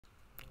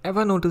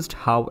Ever noticed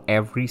how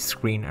every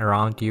screen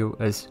around you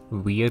is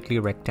weirdly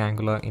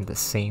rectangular in the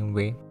same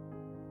way?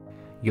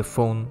 Your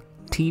phone,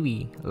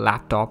 TV,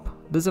 laptop,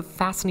 there's a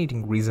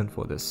fascinating reason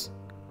for this.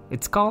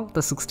 It's called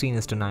the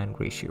 16:9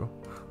 ratio.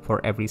 For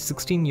every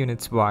 16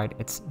 units wide,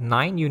 it's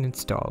 9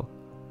 units tall.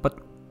 But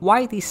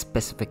why these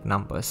specific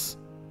numbers?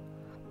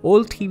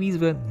 Old TVs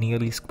were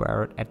nearly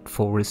square at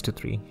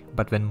 4:3,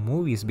 but when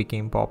movies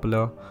became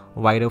popular,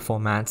 wider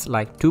formats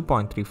like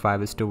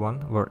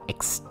 2.35:1 were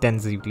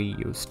extensively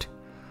used.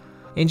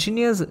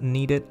 Engineers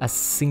needed a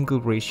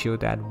single ratio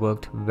that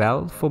worked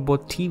well for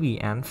both TV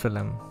and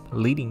film,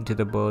 leading to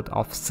the birth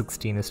of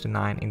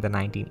 16:9 in the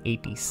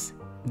 1980s.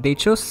 They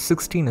chose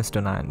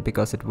 16:9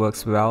 because it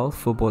works well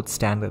for both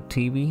standard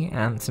TV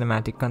and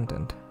cinematic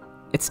content.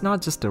 It's not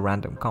just a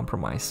random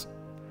compromise.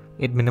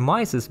 It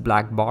minimizes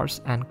black bars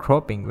and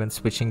cropping when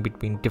switching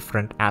between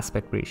different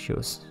aspect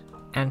ratios.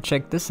 And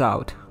check this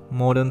out,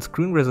 modern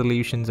screen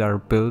resolutions are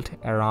built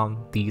around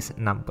these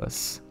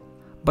numbers.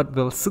 But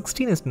will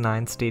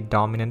 16:9 stay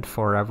dominant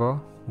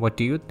forever? What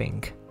do you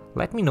think?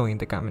 Let me know in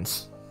the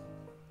comments.